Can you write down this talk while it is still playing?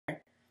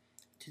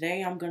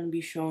Today I'm going to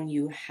be showing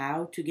you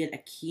how to get a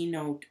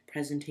Keynote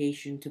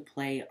presentation to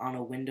play on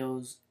a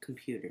Windows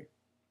computer.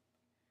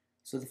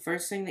 So the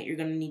first thing that you're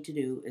going to need to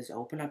do is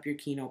open up your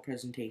Keynote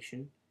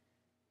presentation,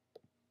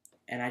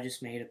 and I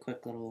just made a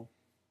quick little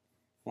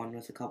one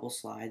with a couple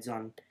slides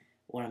on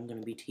what I'm going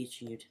to be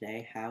teaching you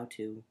today, how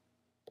to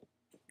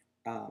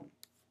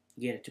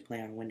get it to play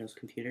on a Windows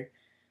computer.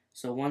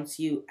 So once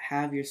you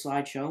have your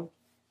slideshow,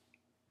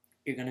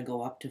 you're going to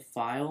go up to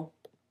File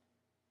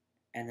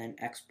and then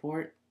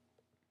Export.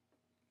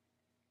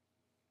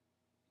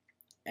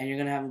 And you're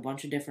going to have a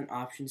bunch of different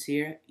options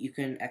here. You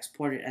can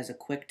export it as a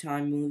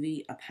QuickTime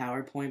movie, a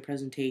PowerPoint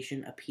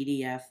presentation, a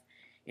PDF,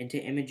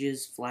 into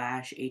images,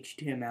 Flash,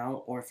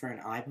 HTML, or for an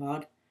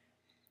iPod.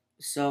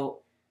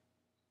 So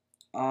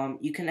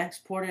you can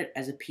export it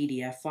as a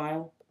PDF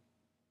file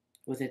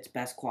with its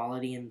best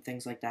quality and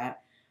things like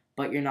that,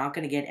 but you're not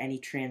going to get any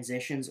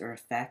transitions or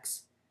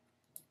effects.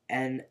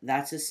 And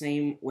that's the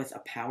same with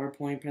a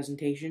PowerPoint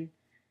presentation.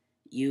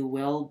 You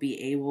will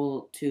be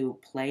able to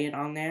play it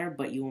on there,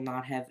 but you will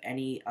not have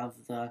any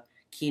of the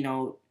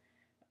Keynote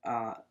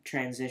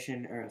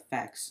transition or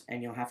effects,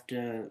 and you'll have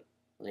to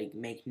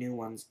make new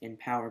ones in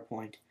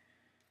PowerPoint.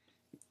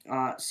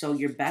 So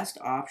your best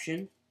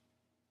option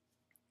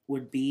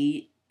would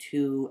be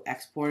to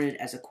export it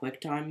as a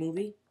QuickTime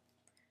movie,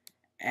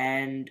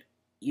 and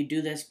you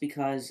do this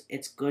because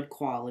it's good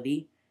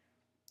quality.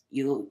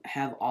 You'll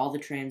have all the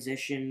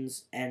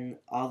transitions and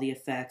all the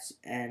effects,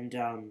 and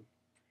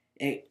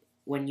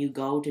when you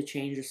go to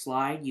change a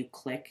slide, you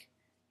click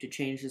to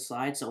change the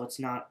slide, so it's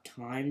not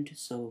timed,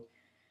 so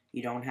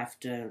you don't have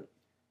to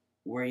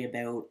worry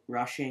about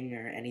rushing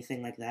or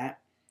anything like that.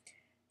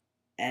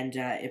 And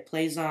it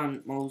plays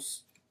on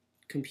most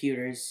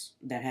computers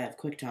that have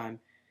QuickTime,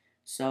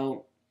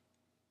 so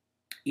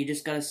you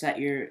just gotta set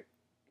your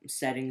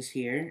settings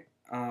here.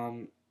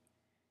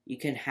 You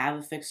can have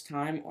a fixed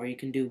time, or you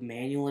can do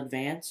manual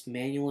advance.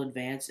 Manual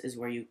advance is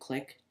where you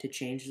click to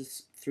change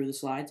this through the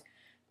slides,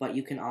 but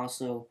you can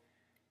also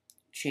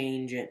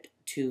change it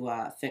to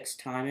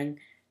fixed timing,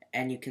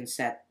 and you can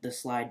set the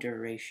slide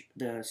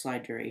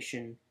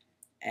duration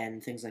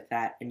and things like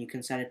that, and you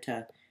can set it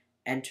to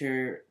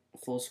enter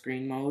full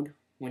screen mode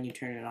when you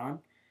turn it on.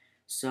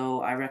 So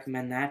I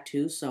recommend that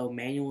too. So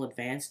manual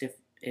advanced, if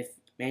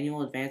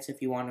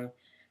you want to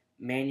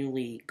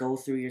manually go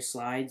through your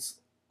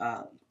slides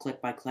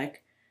click by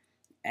click,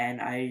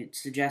 and I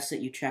suggest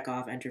that you check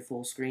off enter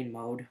full screen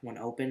mode when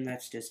open.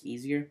 That's just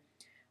easier.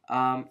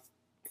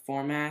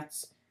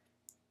 Formats,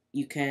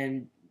 you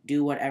can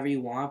do whatever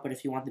you want, but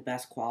if you want the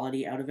best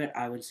quality out of it,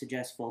 I would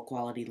suggest full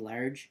quality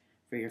large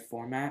for your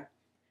format.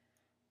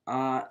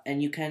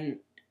 And you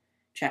can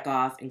check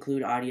off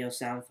include audio,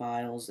 sound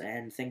files,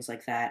 and things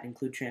like that,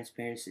 include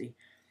transparency.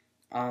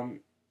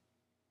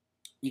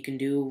 You can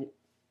do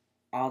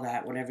all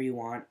that, whatever you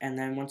want, and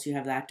then once you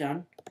have that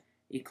done,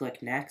 you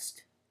click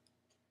next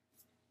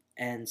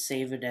and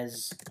save it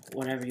as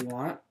whatever you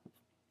want,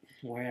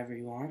 wherever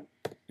you want,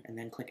 and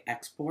then click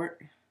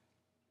export.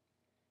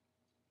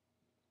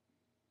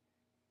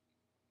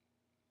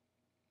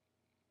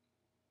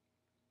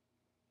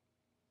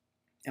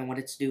 And what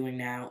it's doing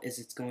now is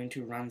it's going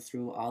to run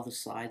through all the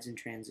slides and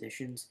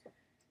transitions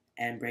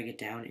and break it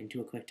down into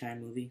a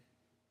QuickTime movie.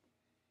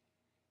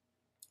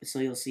 So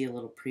you'll see a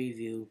little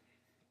preview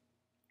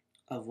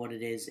of what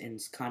it is in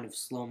kind of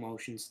slow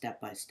motion, step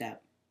by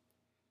step.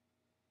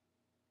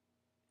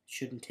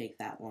 Shouldn't take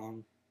that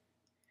long.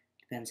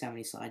 Depends how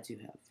many slides you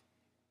have.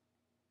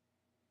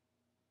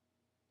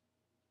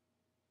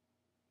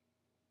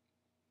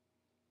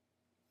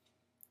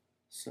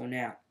 So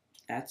now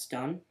that's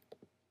done,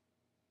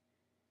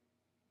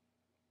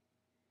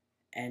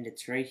 and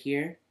it's right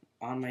here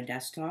on my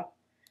desktop.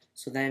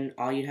 So then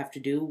all you have to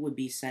do would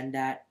be send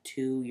that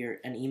to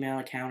an email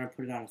account or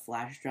put it on a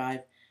flash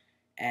drive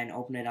and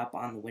open it up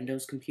on the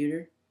Windows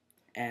computer,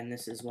 and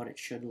this is what it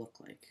should look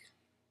like.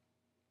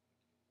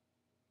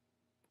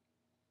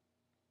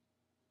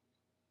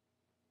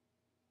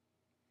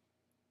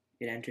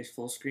 It enters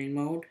full screen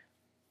mode,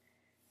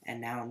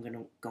 and now I'm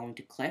going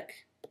to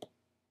click.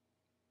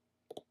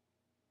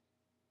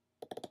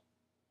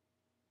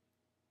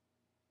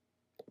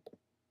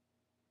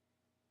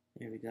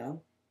 There we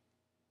go.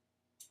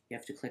 You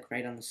have to click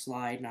right on the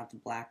slide, not the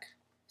black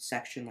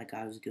section like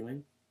I was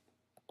doing.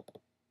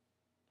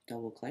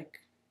 Double click.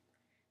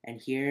 And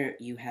here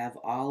you have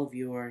all of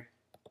your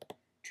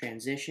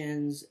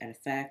transitions and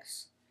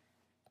effects,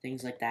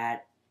 things like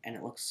that, and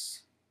it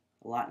looks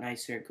a lot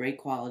nicer, great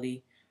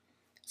quality.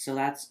 So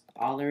that's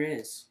all there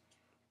is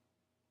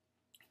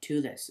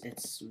to this.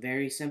 It's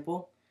very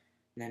simple.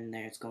 And then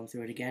there it's going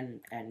through it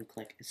again, and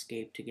click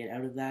escape to get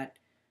out of that.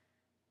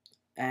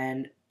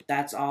 And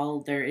that's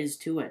all there is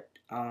to it.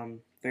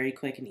 Very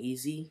quick and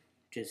easy.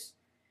 Just,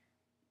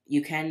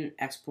 you can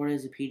export it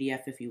as a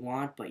PDF if you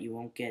want, but you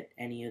won't get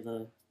any of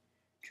the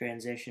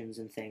transitions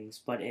and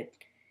things. But it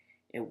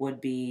would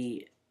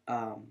be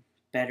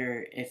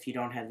better if you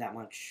don't have that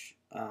much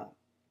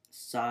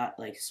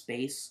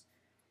space.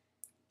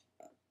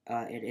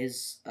 It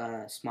is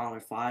a smaller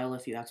file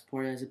if you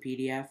export it as a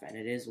PDF, and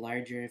it is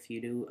larger if you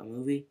do a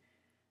movie.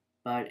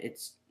 But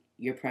it's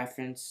your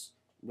preference,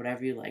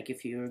 whatever you like.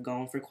 If you're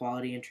going for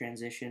quality and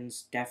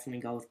transitions,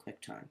 definitely go with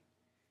QuickTime.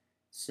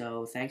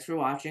 So thanks for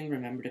watching.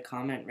 Remember to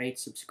comment, rate,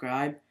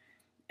 subscribe,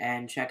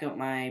 and check out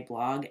my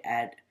blog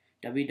at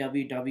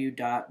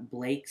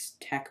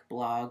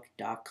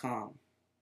www.blakestechblog.com.